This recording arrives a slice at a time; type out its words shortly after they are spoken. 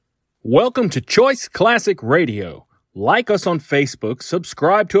Welcome to Choice Classic Radio. Like us on Facebook,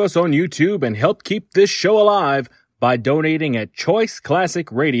 subscribe to us on YouTube, and help keep this show alive by donating at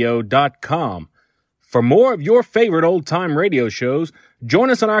choiceclassicradio.com. For more of your favorite old-time radio shows, join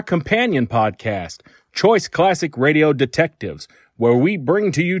us on our companion podcast, Choice Classic Radio Detectives, where we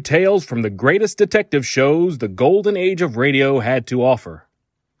bring to you tales from the greatest detective shows the golden age of radio had to offer.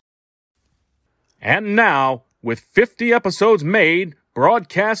 And now, with 50 episodes made,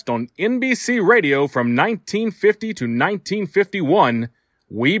 broadcast on NBC Radio from 1950 to 1951,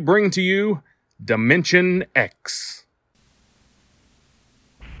 we bring to you Dimension X.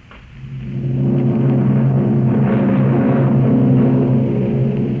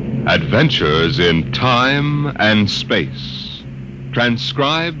 Adventures in time and space,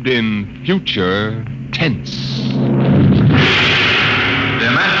 transcribed in future tense.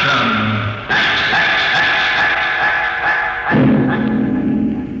 Dimension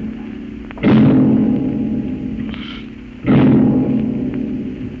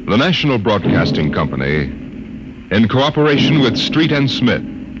The National Broadcasting Company, in cooperation with Street and Smith,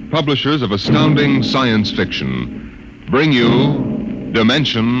 publishers of astounding science fiction, bring you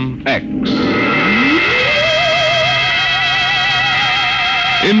Dimension X.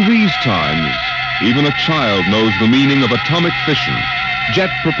 In these times, even a child knows the meaning of atomic fission, jet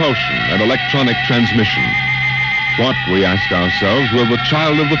propulsion, and electronic transmission. What, we ask ourselves, will the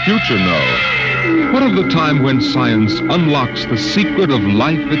child of the future know? What of the time when science unlocks the secret of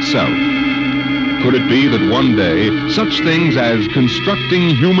life itself? Could it be that one day, such things as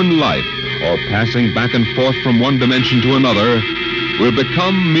constructing human life or passing back and forth from one dimension to another will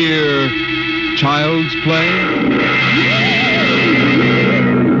become mere child's play?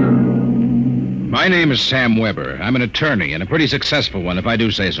 My name is Sam Weber. I'm an attorney, and a pretty successful one, if I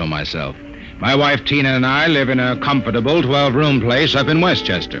do say so myself. My wife, Tina, and I live in a comfortable 12-room place up in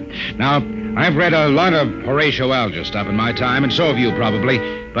Westchester. Now, I've read a lot of Horatio Alger stuff in my time, and so have you probably,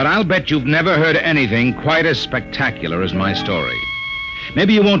 but I'll bet you've never heard anything quite as spectacular as my story.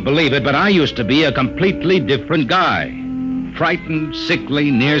 Maybe you won't believe it, but I used to be a completely different guy. Frightened, sickly,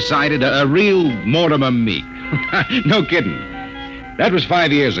 nearsighted, a real Mortimer Meek. No kidding. That was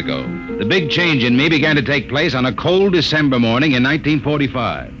 5 years ago. The big change in me began to take place on a cold December morning in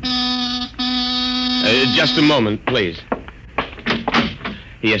 1945. Just a moment, please.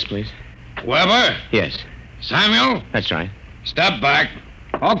 Yes, please. Weber? Yes. Samuel? That's right. Step back.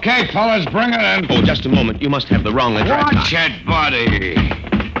 Okay, fellas, bring it in. Oh, just a moment. You must have the wrong address. Watch it, buddy.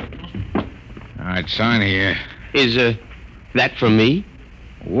 All right, sign here. Is, that for me?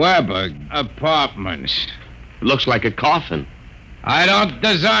 Weber Apartments. Looks like a coffin. I don't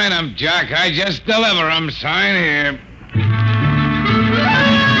design them, Jack. I just deliver them. Sign here.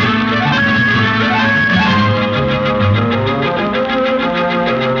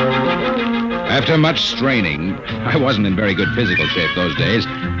 After much straining, I wasn't in very good physical shape those days,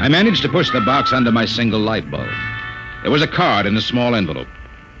 I managed to push the box under my single light bulb. There was a card in a small envelope.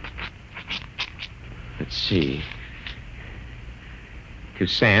 Let's see. To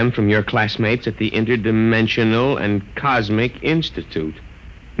Sam from your classmates at the Interdimensional and Cosmic Institute.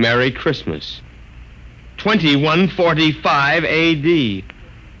 Merry Christmas. 2145 A.D.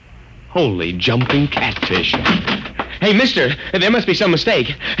 Holy jumping catfish. Hey, mister, there must be some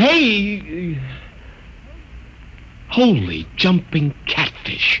mistake. Hey! Holy jumping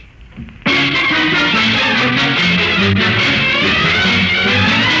catfish.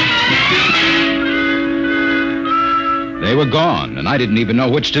 They were gone, and I didn't even know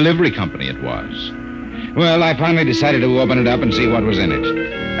which delivery company it was. Well, I finally decided to open it up and see what was in it.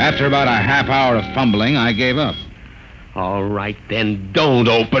 After about a half hour of fumbling, I gave up. All right, then, don't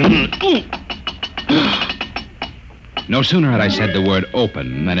open. No sooner had I said the word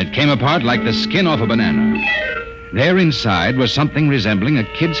open than it came apart like the skin off a banana. There inside was something resembling a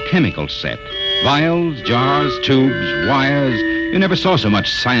kid's chemical set. Vials, jars, tubes, wires. You never saw so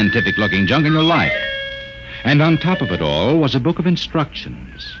much scientific-looking junk in your life. And on top of it all was a book of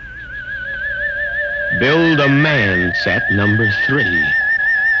instructions. Build a Man set number 3.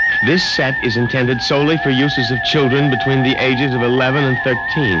 This set is intended solely for uses of children between the ages of 11 and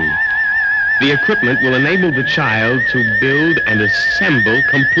 13. The equipment will enable the child to build and assemble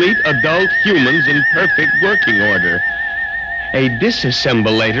complete adult humans in perfect working order. A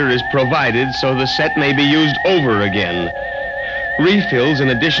disassemblator is provided so the set may be used over again. Refills and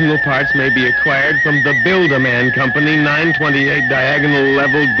additional parts may be acquired from the Build-A-Man Company, 928 Diagonal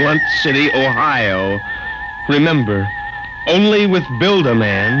Level, Blunt City, Ohio. Remember, only with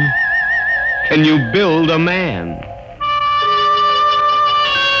Build-A-Man can you build a man.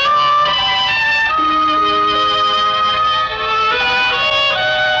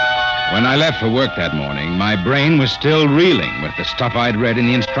 When I left for work that morning, my brain was still reeling with the stuff I'd read in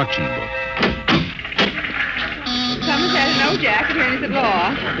the instruction book. Someone's had an Ojack, attorneys at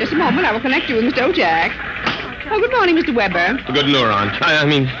law. Just a moment, I will connect you with Mr. Ojack. Oh, good morning, Mr. Weber. Good neuron.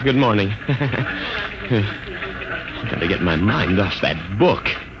 Good morning. I've got to get my mind off that book.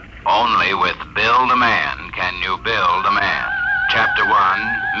 Only with Build a Man can you build a man. Chapter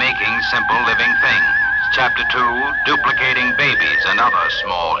 1, Making Simple Living Things. Chapter 2, Duplicating Babies and Other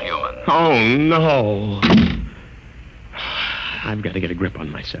Small Humans. Oh, no. I've got to get a grip on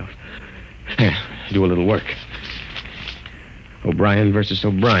myself. Do a little work. O'Brien versus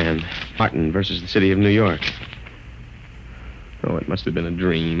O'Brien. Martin versus the city of New York. Oh, it must have been a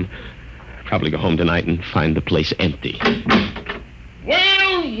dream. Probably go home tonight and find the place empty.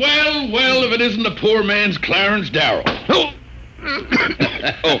 Well, if it isn't the poor man's Clarence Darrow. Oh.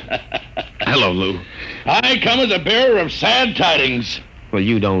 Oh. Hello, Lou. I come as a bearer of sad tidings. Well,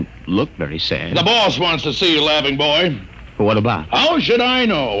 you don't look very sad. The boss wants to see you, laughing boy. What about? How should I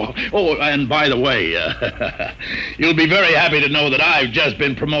know? Oh, and by the way, you'll be very happy to know that I've just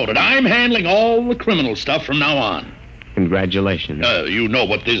been promoted. I'm handling all the criminal stuff from now on. Congratulations. You know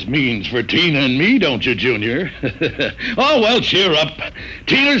what this means for Tina and me, don't you, Junior? Oh, well, cheer up.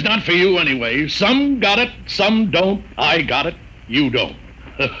 Tina's not for you anyway. Some got it, some don't. I got it, you don't.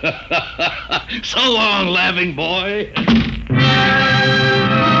 So long, laughing boy.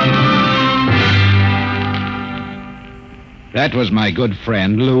 That was my good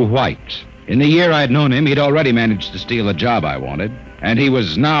friend, Lou White. In the year I'd known him, he'd already managed to steal a job I wanted, and he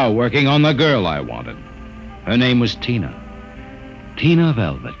was now working on the girl I wanted. Her name was Tina. Tina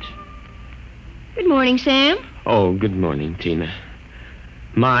Velvet. Good morning, Sam. Oh, good morning, Tina.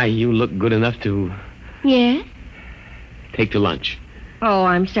 My, you look good enough to Yes? take to lunch. Oh,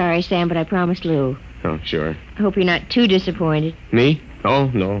 I'm sorry, Sam, but I promised Lou. Oh, sure. I hope you're not too disappointed. Me? Oh,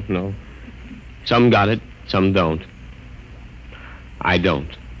 no. Some got it, some don't. I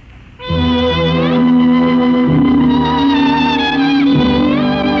don't.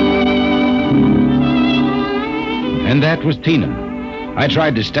 And that was Tina. I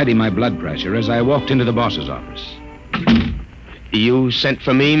tried to steady my blood pressure as I walked into the boss's office. You sent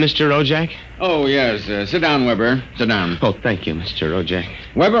for me, Mr. Ojak? Oh, yes. Sit down, Weber. Sit down. Oh, thank you, Mr. Ojak.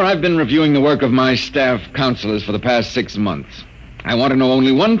 Weber, I've been reviewing the work of my staff counselors for the past 6 months. I want to know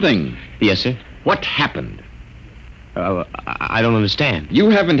only one thing. Yes, sir? What happened? I don't understand. You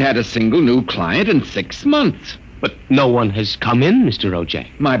haven't had a single new client in 6 months. But no one has come in, Mr. Ojak.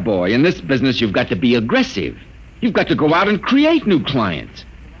 My boy, in this business, you've got to be aggressive. You've got to go out and create new clients.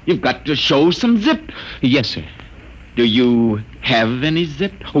 You've got to show some zip. Yes, sir. Do you have any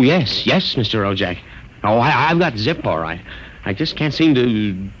zip? Oh, yes, Mr. Ojak. Oh, I've got zip, all right. I just can't seem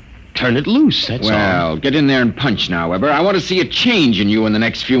to turn it loose, that's all. Well, get in there and punch now, Weber. I want to see a change in you in the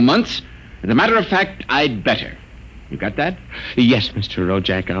next few months. As a matter of fact, I'd better. You got that? Yes, Mr.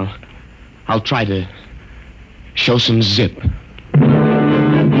 Ojak. I'll try to show some zip.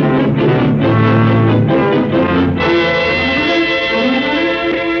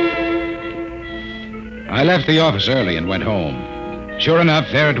 I left the office early and went home. Sure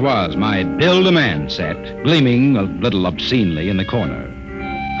enough, there it was, my Build-A-Man set, gleaming a little obscenely in the corner.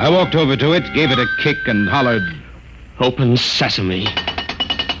 I walked over to it, gave it a kick, and hollered, Open sesame.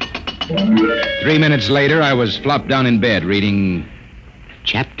 3 minutes later, I was flopped down in bed reading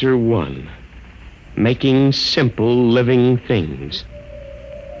Chapter 1. Making Simple Living Things.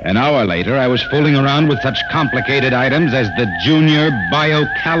 An hour later, I was fooling around with such complicated items as the Junior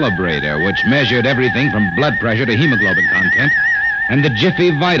Biocalibrator, which measured everything from blood pressure to hemoglobin content, and the Jiffy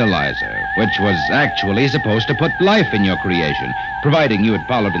Vitalizer, which was actually supposed to put life in your creation, providing you had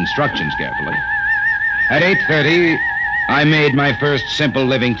followed instructions carefully. At 8:30, I made my first simple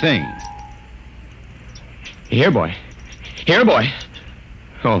living thing. Here, boy.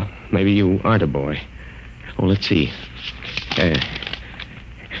 Oh, maybe you aren't a boy. Oh, let's see.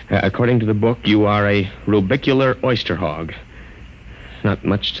 According to the book, you are a rubicular oyster hog. Not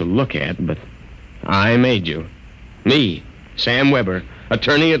much to look at, but I made you. Me, Sam Weber,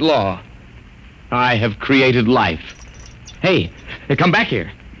 attorney at law. I have created life. Hey, come back here.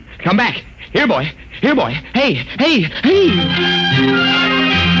 Come back. Here, boy. Hey.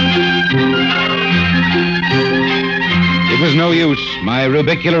 It was no use. My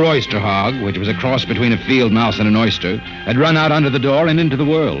rubicular oyster hog, which was a cross between a field mouse and an oyster, had run out under the door and into the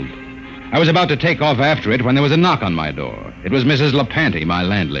world. I was about to take off after it when there was a knock on my door. It was Mrs. LaPanty, my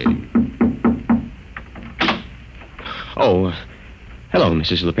landlady. Oh, hello,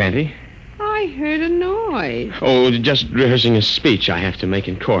 Mrs. LaPanty. I heard a noise. Oh, just rehearsing a speech I have to make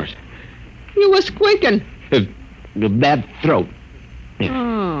in court. You were squeaking. A bad throat.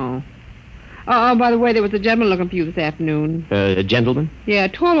 Oh. Oh, by the way, there was a gentleman looking for you this afternoon. A gentleman? Yeah, a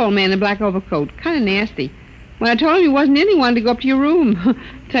tall old man in a black overcoat. Kind of nasty. When I told him he wasn't in, he wanted to go up to your room.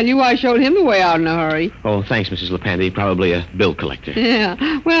 Tell you I showed him the way out in a hurry. Oh, thanks, Mrs. LePandy. Probably a bill collector.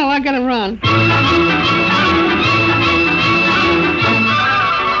 Yeah. Well, I gotta run.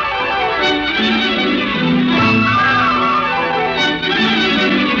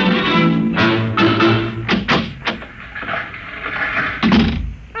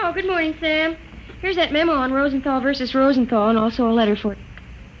 Oh, good morning, Sam. Here's that memo on Rosenthal versus Rosenthal and also a letter for...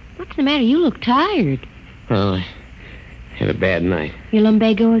 What's the matter? You look tired. Well, I had a bad night. Your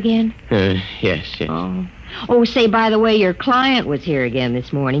lumbago again? Yes. Oh, say, by the way, your client was here again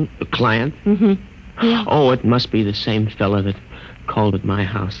this morning. A client? Mm-hmm. Yeah. Oh, it must be the same fella that called at my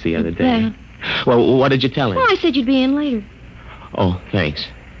house the other day. Yeah. Well, what did you tell him? Oh, I said you'd be in later. Oh, thanks.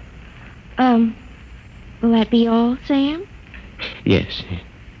 Will that be all, Sam? Yes.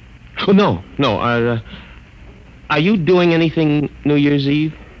 Oh, no. Are you doing anything New Year's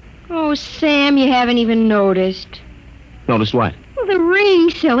Eve? Oh, Sam, you haven't even noticed. Noticed what? Well, the ring,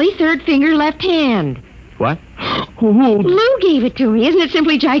 silly. Third finger, left hand. What? Lou gave it to me. Isn't it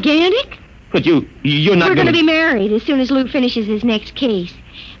simply gigantic? But you're not We're going to be married as soon as Lou finishes his next case.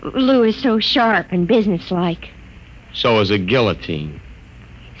 Lou is so sharp and businesslike. So is a guillotine.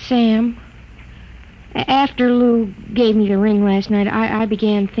 Sam, after Lou gave me the ring last night, I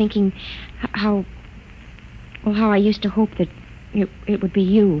began thinking how I used to hope that it would be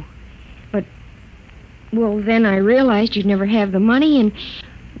you. But, well, then I realized you'd never have the money, and,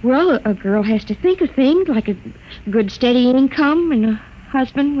 well, a girl has to think of things like a good steady income and a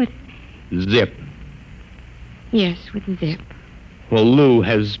husband with... Zip. Yes, with a zip. Well, Lou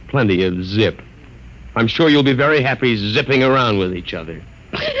has plenty of zip. I'm sure you'll be very happy zipping around with each other.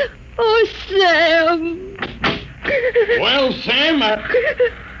 Oh, Sam. Well, Sam,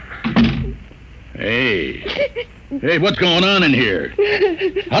 Hey, what's going on in here?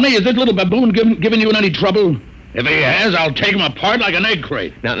 Honey, is this little baboon giving you any trouble? If he has, I'll take him apart like an egg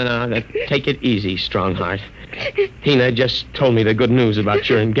crate. No. Take it easy, Strongheart. Tina just told me the good news about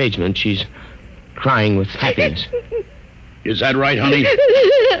your engagement. She's crying with happiness. Is that right, honey?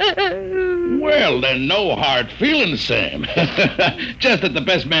 Well, then, no hard feelings, Sam. Just that the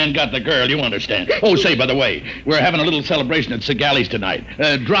best man got the girl, you understand. Oh, say, by the way, we're having a little celebration at Segali's tonight.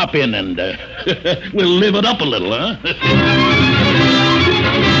 Drop in and we'll live it up a little, huh?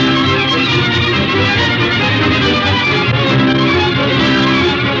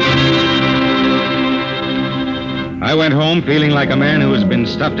 I went home feeling like a man who has been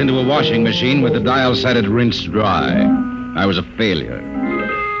stuffed into a washing machine with the dial set at rinsed dry. I was a failure.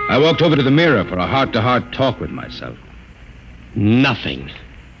 I walked over to the mirror for a heart-to-heart talk with myself. Nothing.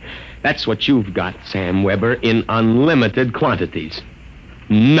 That's what you've got, Sam Weber, in unlimited quantities.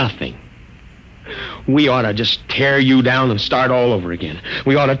 Nothing. We ought to just tear you down and start all over again.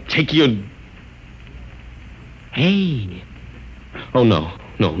 We ought to take you... Hey. Oh, no,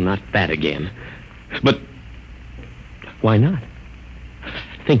 not that again. But why not?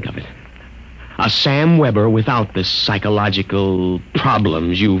 Think of it. A Sam Weber without the psychological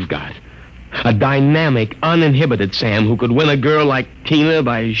problems you've got. A dynamic, uninhibited Sam who could win a girl like Tina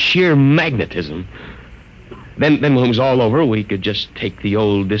by sheer magnetism. Then when it was all over, we could just take the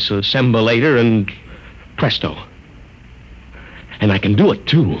old disassemblator and presto. And I can do it,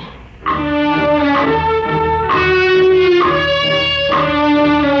 too.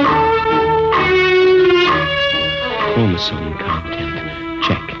 Chromosome content.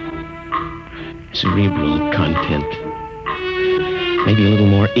 Check. Cerebral content. Maybe a little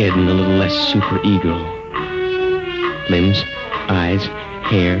more id and a little less superego. Limbs, eyes,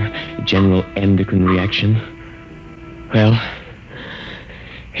 hair, general endocrine reaction. Well,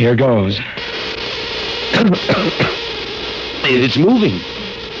 here goes. It's moving.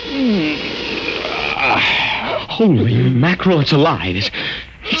 Holy mackerel, it's alive.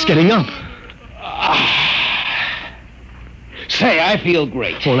 It's getting up. Say, I feel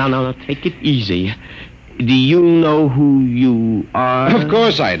great. Well, now, take it easy. Do you know who you are? Of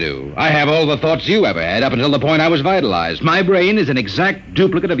course I do. I have all the thoughts you ever had up until the point I was vitalized. My brain is an exact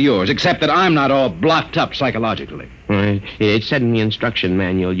duplicate of yours, except that I'm not all blocked up psychologically. Right. It said in the instruction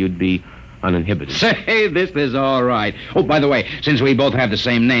manual you'd be uninhibited. Say, this is all right. Oh, by the way, since we both have the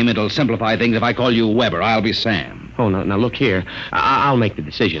same name, it'll simplify things if I call you Weber. I'll be Sam. Oh, now look here. I'll make the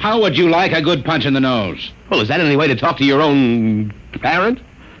decision. How would you like a good punch in the nose? Well, is that any way to talk to your own parent?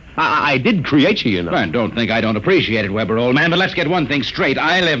 I did create you, you know. Well, don't think I don't appreciate it, Weber, old man, but let's get one thing straight.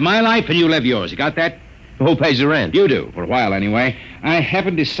 I live my life and you live yours. You got that? Who pays the rent? You do, for a while anyway. I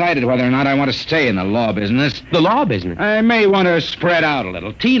haven't decided whether or not I want to stay in the law business. The law business? I may want to spread out a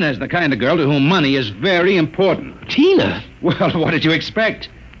little. Tina's the kind of girl to whom money is very important. Tina? Well, what did you expect?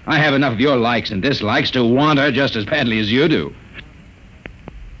 I have enough of your likes and dislikes to want her just as badly as you do.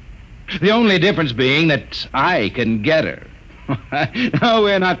 The only difference being that I can get her. No,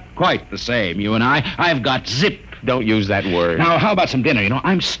 we're not quite the same, you and I. I've got zip. Don't use that word. Now, how about some dinner? You know,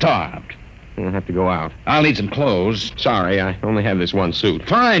 I'm starved. I'll have to go out. I'll need some clothes. Sorry, I only have this one suit.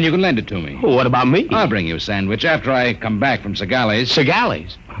 Fine, you can lend it to me. Oh, what about me? I'll bring you a sandwich after I come back from Segali's.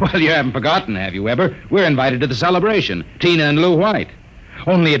 Segali's? Well, you haven't forgotten, have you, Weber? We're invited to the celebration. Tina and Lou White.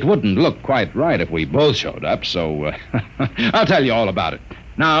 Only it wouldn't look quite right if we both showed up, so I'll tell you all about it.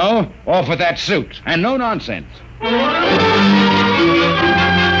 Now, off with that suit, and no nonsense. Well,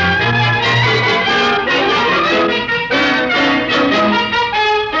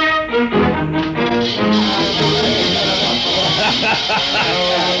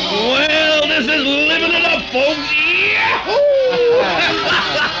 this is living it up, folks. Yahoo!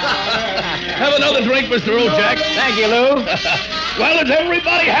 Have another drink, Mr. O'Jack. Thank you, Lou. Well, is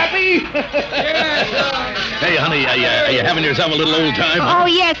everybody happy? Hey, honey, are you having yourself a little old time? Oh,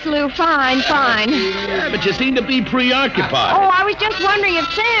 yes, Lou. Fine. Yeah, but you seem to be preoccupied. Oh, I was just wondering if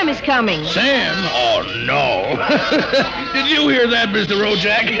Sam is coming. Sam? Oh, no. Did you hear that, Mr.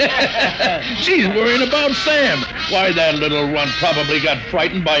 O'Jack? She's worrying about Sam. Why, that little runt probably got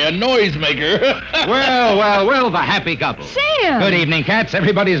frightened by a noisemaker. Well, the happy couple. Sam! Good evening, cats.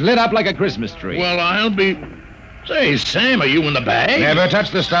 Everybody's lit up like a Christmas tree. Well, I'll be... Say, Sam, are you in the bag? Never touch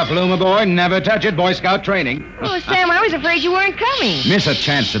the stuff, Luma boy. Never touch it. Boy Scout training. Oh, Sam, I was afraid you weren't coming. Miss a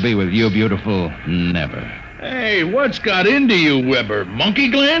chance to be with you, beautiful. Never. Hey, what's got into you, Weber? Monkey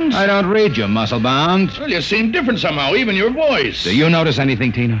glands? I don't read you, muscle-bound. Well, you seem different somehow, even your voice. Do you notice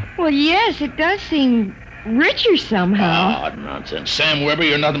anything, Tina? Well, yes, it does seem richer somehow. Oh, nonsense. Sam Weber,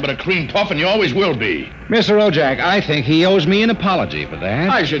 you're nothing but a cream puff, and you always will be. Mr. O'Jack, I think he owes me an apology for that.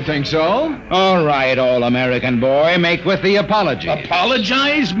 I should think so. All right, all-American boy, make with the apology.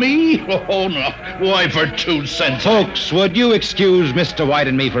 Apologize me? Oh, no. Why, for 2 cents? Folks, would you excuse Mr. White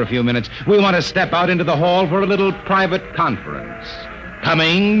and me for a few minutes? We want to step out into the hall for a little private conference.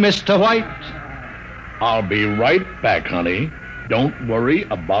 Coming, Mr. White? I'll be right back, honey. Don't worry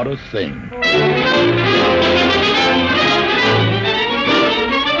about a thing.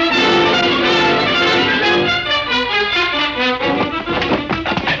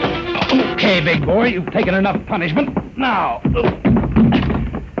 Okay, big boy, you've taken enough punishment. Now.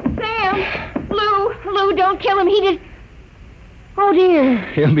 Sam! Lou, don't kill him. He did... Oh, dear.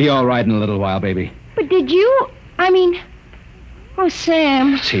 He'll be all right in a little while, baby. But did you... Oh,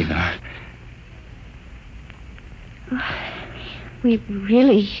 Sam. Tina. We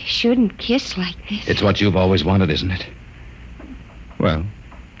really shouldn't kiss like this. It's what you've always wanted, isn't it? Well,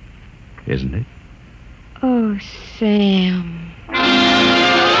 isn't it? Oh, Sam.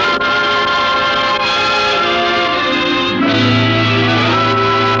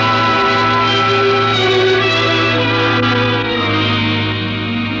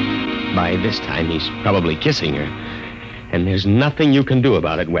 By this time, he's probably kissing her. And there's nothing you can do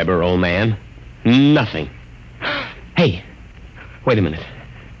about it, Weber, old man. Nothing. Hey, wait a minute.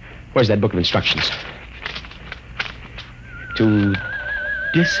 Where's that book of instructions? To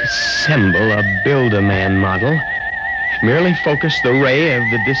disassemble a Build-A-Man model, merely focus the ray of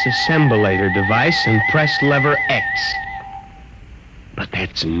the disassemblator device and press lever X. But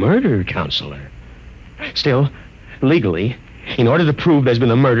that's murder, Counselor. Still, legally, in order to prove there's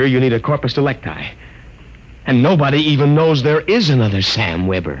been a murder, you need a corpus delicti. And nobody even knows there is another Sam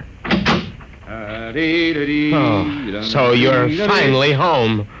Weber. Oh, so you're finally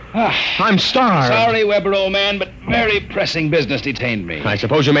home. I'm starved. Sorry, Weber, old man, but very pressing business detained me. I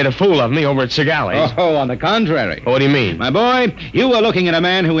suppose you made a fool of me over at Segali's. Oh, on the contrary. What do you mean? My boy, you are looking at a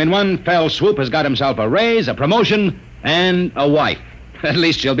man who in one fell swoop has got himself a raise, a promotion, and a wife. At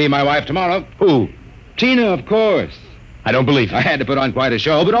least she'll be my wife tomorrow. Who? Tina, of course. I don't believe it. I had to put on quite a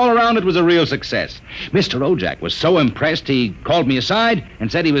show, but all around it was a real success. Mr. O'Jack was so impressed, he called me aside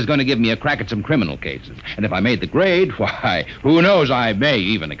and said he was going to give me a crack at some criminal cases. And if I made the grade, why, who knows, I may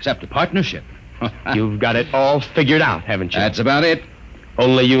even accept a partnership. You've got it all figured out, haven't you? That's about it.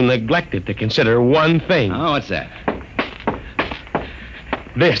 Only you neglected to consider one thing. Oh, what's that?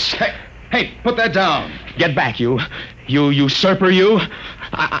 This. Hey, put that down. Get back, you usurper, you.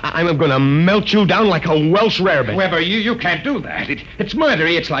 I'm going to melt you down like a Welsh rarebit. Weber, you can't do that. It's murder.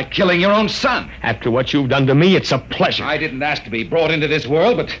 It's like killing your own son. After what you've done to me, it's a pleasure. I didn't ask to be brought into this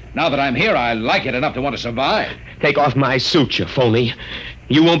world, but now that I'm here, I like it enough to want to survive. Take off my suit, you phony.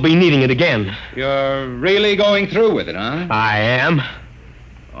 You won't be needing it again. You're really going through with it, huh? I am.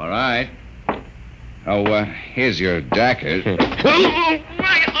 All right. Oh, here's your jacket. Give me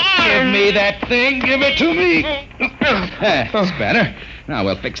that thing. Give it to me. That's better. Now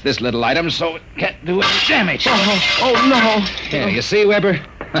we'll fix this little item so it can't do any damage. Oh, no. Yeah, you see, Weber?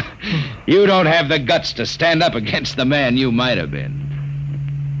 You don't have the guts to stand up against the man you might have been.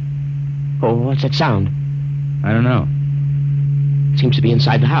 Oh, what's that sound? I don't know. It seems to be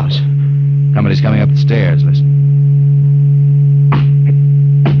inside the house. Somebody's coming up the stairs. Listen.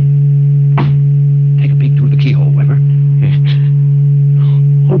 Take a peek through the keyhole, Weber.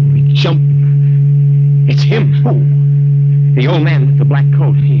 Holy jump. It's him. Who? The old man with the black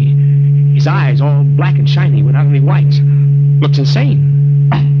coat. His eyes all black and shiny without any whites. Looks insane.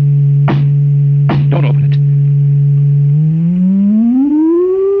 Don't open it.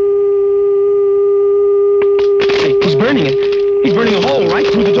 He's burning it. He's burning a hole right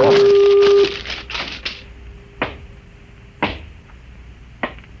through the door.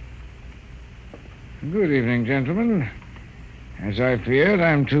 Good evening, gentlemen. As I feared,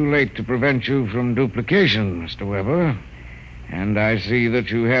 I'm too late to prevent you from duplication, Mr. Weber. And I see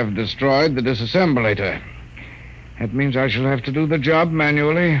that you have destroyed the disassemblator. That means I shall have to do the job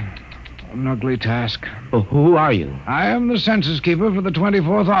manually. An ugly task. Well, who are you? I am the census keeper for the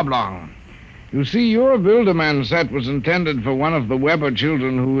 24th Oblong. You see, your Build-A-Man set was intended for one of the Weber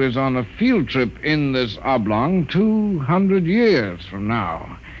children who is on a field trip in this Oblong 200 years from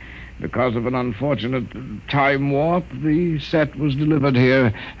now. Because of an unfortunate time warp, the set was delivered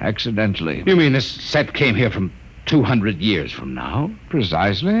here accidentally. You mean this set came here from 200 years from now?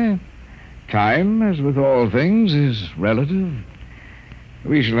 Precisely. Time, as with all things, is relative.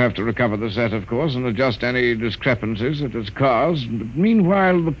 We shall have to recover the set, of course, and adjust any discrepancies it has caused. But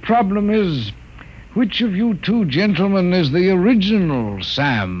meanwhile, the problem is, which of you two gentlemen is the original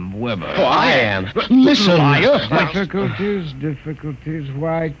Sam Weber? Oh, I am. Listen, liar. Difficulties.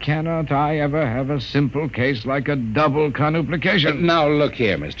 Why cannot I ever have a simple case like a double conuplication? Now, look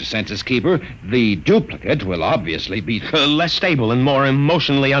here, Mr. Census Keeper. The duplicate will obviously be less stable and more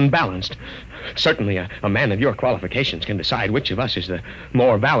emotionally unbalanced. Certainly, a man of your qualifications can decide which of us is the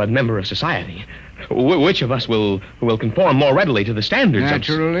more valid member of society. Which of us will conform more readily to the standards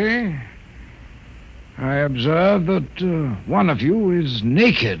Naturally. I observe that one of you is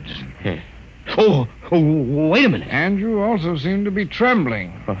naked. Oh, wait a minute. And you also seem to be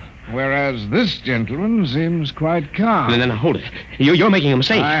trembling. Whereas this gentleman seems quite calm. Then hold it. You're making a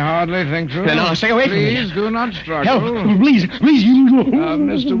mistake. I hardly think so. Then I'll stay away from me. Please do not struggle. Help. Please.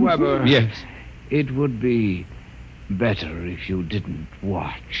 Mr. Weber. Yes. It would be better if you didn't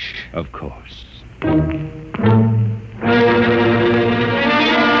watch. Of course.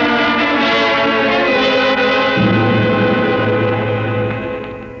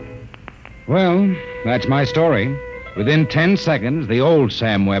 Well, that's my story. Within 10 seconds, the old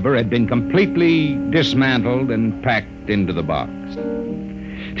Sam Weber had been completely dismantled and packed into the box.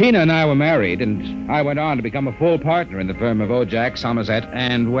 Tina and I were married, and I went on to become a full partner in the firm of Ojack, Somerset,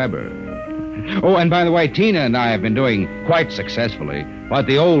 and Weber. Oh, and by the way, Tina and I have been doing quite successfully what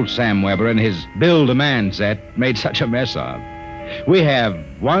the old Sam Weber and his Build-A-Man set made such a mess of. We have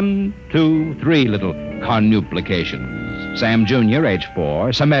 1, 2, 3 little conuplications. Sam Jr., age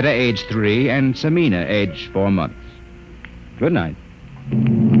 4, Sameta, age 3, and Samina, age 4 months. Good night.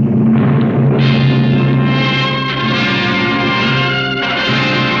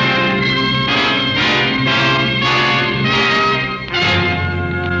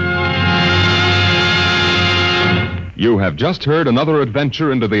 You have just heard another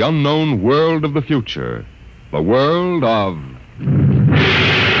adventure into the unknown world of the future. The world of... Dimension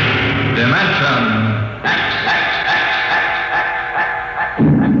X.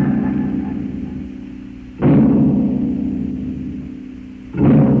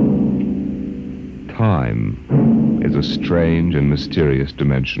 Time is a strange and mysterious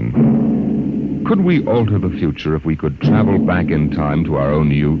dimension. Could we alter the future if we could travel back in time to our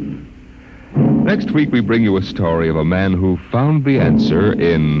own youth? Next week, we bring you a story of a man who found the answer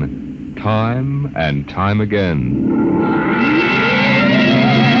in Time and Time Again.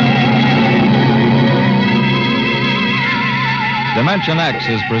 Dimension X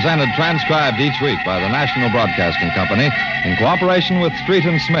is presented transcribed each week by the National Broadcasting Company in cooperation with Street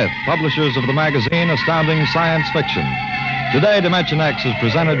and Smith, publishers of the magazine Astounding Science Fiction. Today, Dimension X has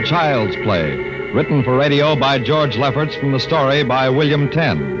presented Child's Play, written for radio by George Lefferts from the story by William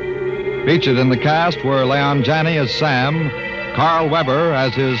Tenn. Featured in the cast were Leon Janney as Sam, Carl Weber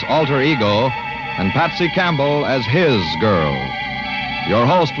as his alter ego, and Patsy Campbell as his girl. Your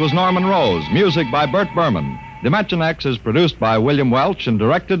host was Norman Rose, music by Bert Berman. Dimension X is produced by William Welch and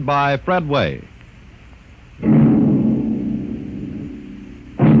directed by Fred Way.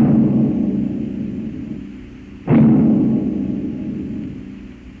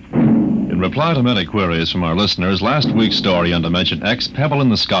 In reply to many queries from our listeners, last week's story on Dimension X, Pebble in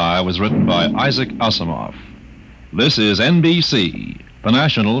the Sky, was written by Isaac Asimov. This is NBC, the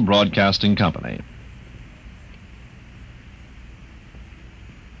National Broadcasting Company.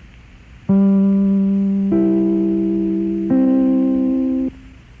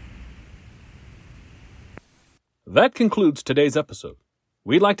 That concludes today's episode.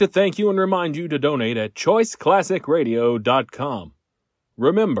 We'd like to thank you and remind you to donate at choiceclassicradio.com.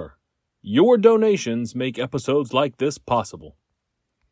 Remember, your donations make episodes like this possible.